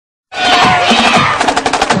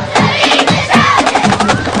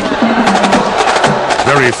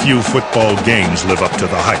Very few football games live up to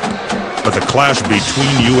the hype, but the clash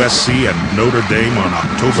between USC and Notre Dame on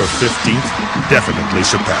October 15th definitely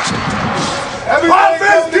surpassed it.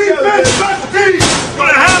 Offense, defense, special teams! Put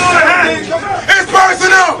a hat on a hat! It's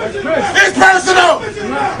personal! It's personal!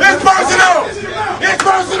 It's personal! It's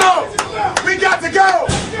personal! We got to go!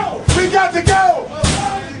 We got to go!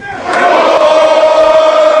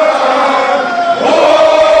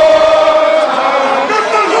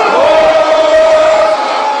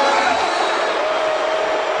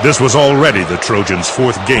 This was already the Trojans'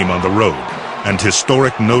 fourth game on the road, and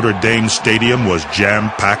historic Notre Dame Stadium was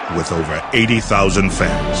jam-packed with over 80,000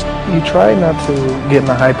 fans. You try not to get in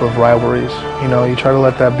the hype of rivalries. You know, you try to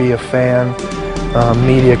let that be a fan,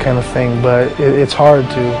 media kind of thing, but it's hard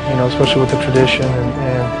to, you know, especially with the tradition,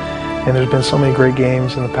 and there's been so many great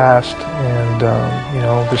games in the past, and, you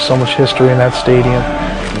know, there's so much history in that stadium.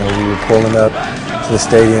 You know, we were pulling up to the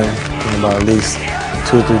stadium, about at least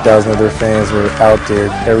 2,000 or 3,000 of their fans were out there.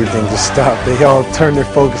 Everything just stopped. They all turned their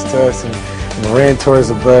focus to us and ran towards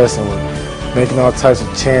the bus and were making all types of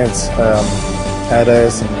chants at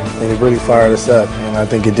us, and they really fired us up. And I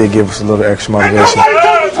think it did give us a little extra motivation. Nobody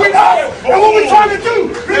does between us and what we're trying to do.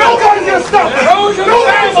 Nobody's gonna stop us.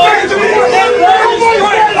 Nobody's standing in the way.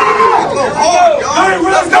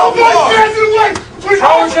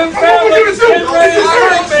 Nobody's standing in the way.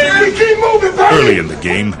 We keep moving, baby. Early in the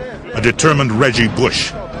game, a determined Reggie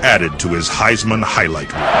Bush added to his Heisman highlight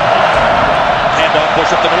reel. Handoff, Bush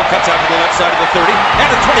up the middle, cuts out to the left side of the 30, and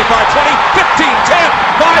a 25, 20, 15, 10,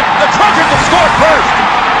 5. The Trojans have scored first.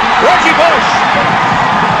 Reggie Bush,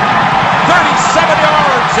 37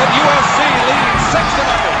 yards, and USC leads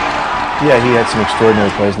 6-0. Yeah, he had some extraordinary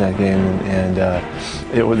plays in that game, and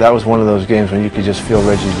that was one of those games when you could just feel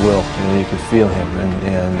Reggie's will. You know, you could feel him,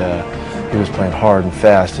 and he was playing hard and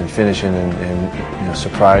fast and finishing and you know,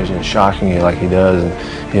 surprising and shocking you like he does, and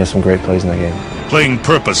he had some great plays in that game. Playing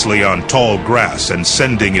purposely on tall grass and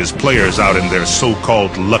sending his players out in their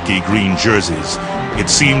so-called lucky green jerseys, it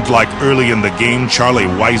seemed like early in the game Charlie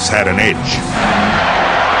Weiss had an edge.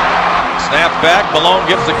 Snap back, Malone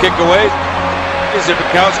gives the kick away.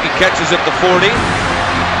 Zibikowski catches at the 40,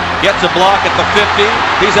 gets a block at the 50,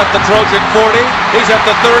 he's at the Trojan 40, he's at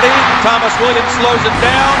the 30, Thomas Williams slows him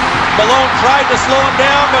down, Malone tried to slow him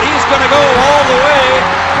down, but he's going to go all the way,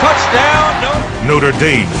 touchdown, no. Notre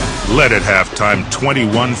Dame led at halftime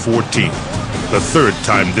 21-14, the third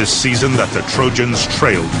time this season that the Trojans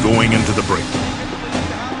trailed going into the break.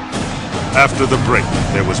 After the break,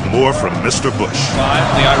 there was more from Mr. Bush.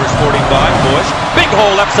 The Irish 45, Bush, big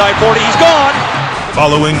hole left side 40, he's gone!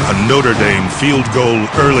 Following a Notre Dame field goal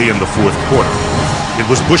early in the fourth quarter, it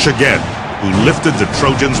was Bush again who lifted the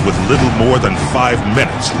Trojans with little more than 5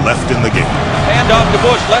 minutes left in the game. Hand off to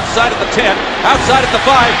Bush, left side at the 10, outside at the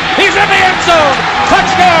 5, he's in the end zone!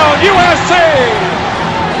 Touchdown, USC!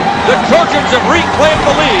 The Trojans have reclaimed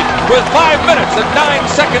the lead with 5 minutes and 9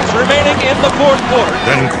 seconds remaining in the fourth quarter.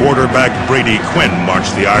 Then quarterback Brady Quinn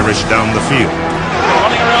marched the Irish down the field.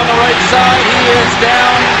 Running around the right side, he is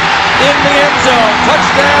down in the end zone.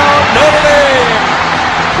 Touchdown, Notre Dame.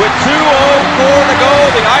 With 2:04 to go,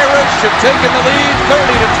 the Irish have taken the lead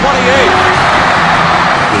 30-28.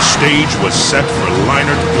 The stage was set for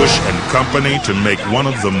Leinart, Bush, and company to make one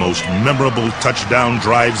of the most memorable touchdown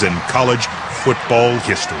drives in college football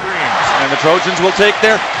history. And the Trojans will take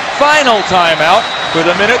their final timeout with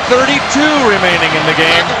 1:32 remaining in the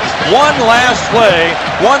game. One last play,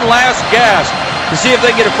 one last gasp to see if they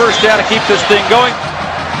can get a first down to keep this thing going.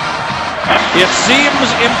 It seems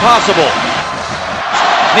impossible.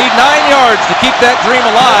 Need 9 yards to keep that dream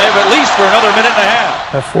alive, at least for another minute and a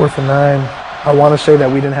half. At 4th and 9, I want to say that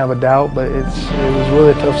we didn't have a doubt, but it was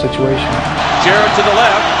really a tough situation. Jarrett to the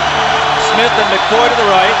left, Smith and McCoy to the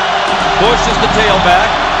right. Bush is the tailback.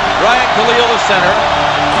 Ryan Khalil the center.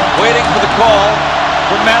 Waiting for the call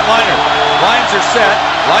from Matt Leinart. Lines are set.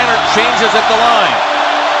 Leinart changes at the line.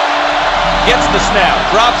 Gets the snap.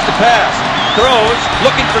 Drops the pass. Throws.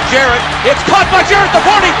 Looking for Jarrett. It's caught by Jarrett. The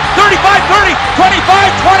 40, 35, 30,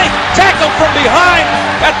 25, 20. Tackled from behind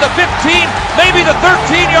at the 15, maybe the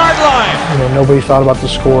 13-yard line. You know, nobody thought about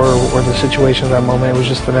the score or the situation at that moment. It was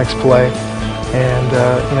just the next play. And,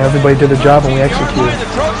 you know, everybody did their job and we executed.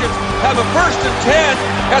 The Trojans have a 1st and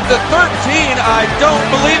 10 at the 13. I don't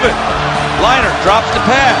believe it. Leinart drops the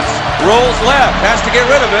pass, rolls left, has to get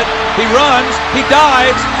rid of it. He runs, he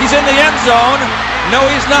dives, he's in the end zone. No,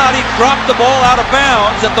 he's not. He dropped the ball out of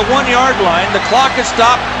bounds at the 1-yard line. The clock is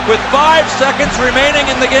stopped with 5 seconds remaining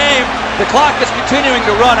in the game. The clock is continuing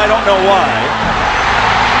to run. I don't know why.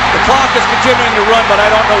 The clock is continuing to run, but I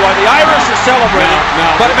don't know why. The Irish are celebrating,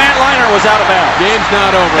 but Matt Leinart was out of bounds. Game's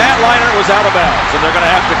not over. Matt Leinart was out of bounds, and they're going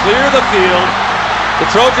to have to clear the field. The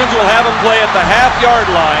Trojans will have him play at the half-yard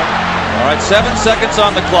line. All right, 7 seconds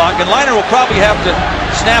on the clock, and Leinart will probably have to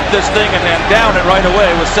snap this thing and down it right away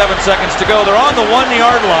with 7 seconds to go. They're on the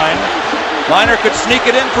 1-yard line. Leinart could sneak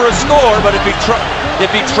it in for a score, but if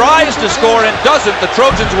he tries to score and doesn't, the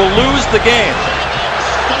Trojans will lose the game.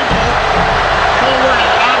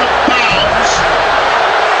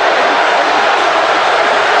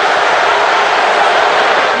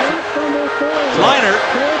 Leinart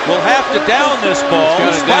will have to down this ball,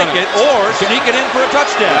 spike it, or sneak it in for a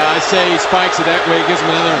touchdown. I say he spikes it that way, gives him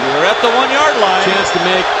another. We're at the 1-yard line. Chance to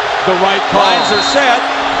make the right call. Lines are set.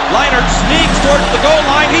 Leinart sneaks towards the goal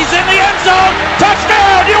line. He's in the end zone.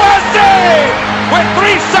 Touchdown, USC! With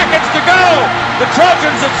 3 seconds to go, the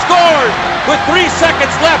Trojans have scored. With 3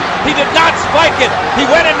 seconds left, he did not spike it. He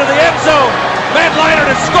went into the end zone. Matt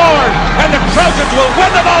Leinart has scored, and the Trojans will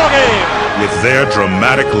win the ball game. With their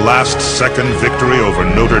dramatic last-second victory over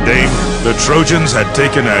Notre Dame, the Trojans had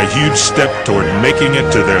taken a huge step toward making it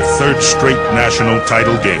to their 3rd straight national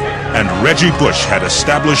title game, and Reggie Bush had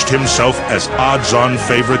established himself as odds-on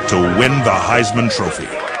favorite to win the Heisman Trophy.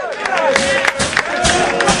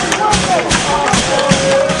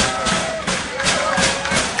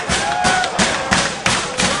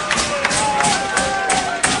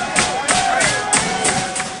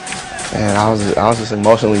 And I was just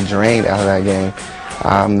emotionally drained out of that game.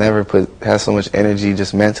 I've never had so much energy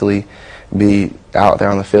just mentally be out there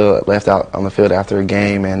on the field, left out on the field after a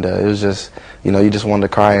game, and it was just, you just wanted to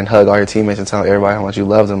cry and hug all your teammates and tell everybody how much you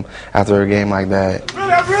loved them after a game like that.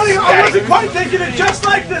 I wasn't quite thinking it just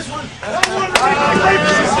like this one. I wanted to make it great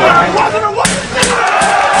for this one. It wasn't or wasn't.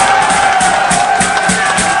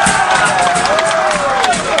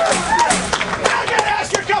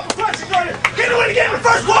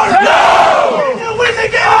 First quarter! No! You'll win the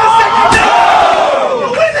game in the second quarter! No!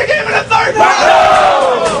 You'll win the game in the third quarter!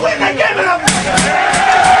 No! You'll win the game in the...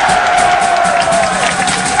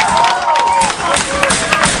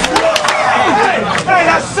 Hey,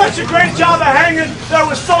 that's such a great job of hanging. There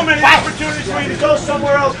was so many opportunities for you to go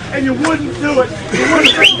somewhere else, and you wouldn't do it. You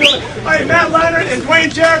wouldn't do it. Hey, Matt Leinart and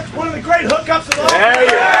Dwayne Jarrett, one of the great hookups of all time.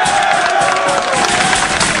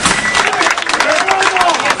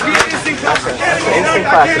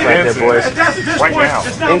 Right there, boys. At this point,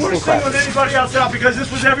 it's not worth singling anybody else out because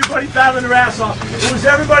this was everybody battling their ass off. It was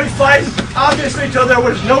everybody fighting, obviously, until there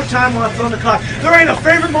was no time left on the clock. There ain't a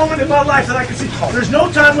favorite moment in my life that I can see. There's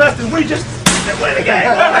no time left, and we just win the game.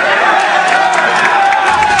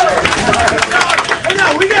 Hey,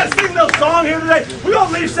 now, we got to sing those songs here today. We're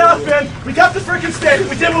going to leave South Bend. We got the freaking stadium.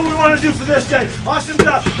 We did what we want to do for this day. Awesome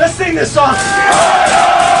stuff. Let's sing this song.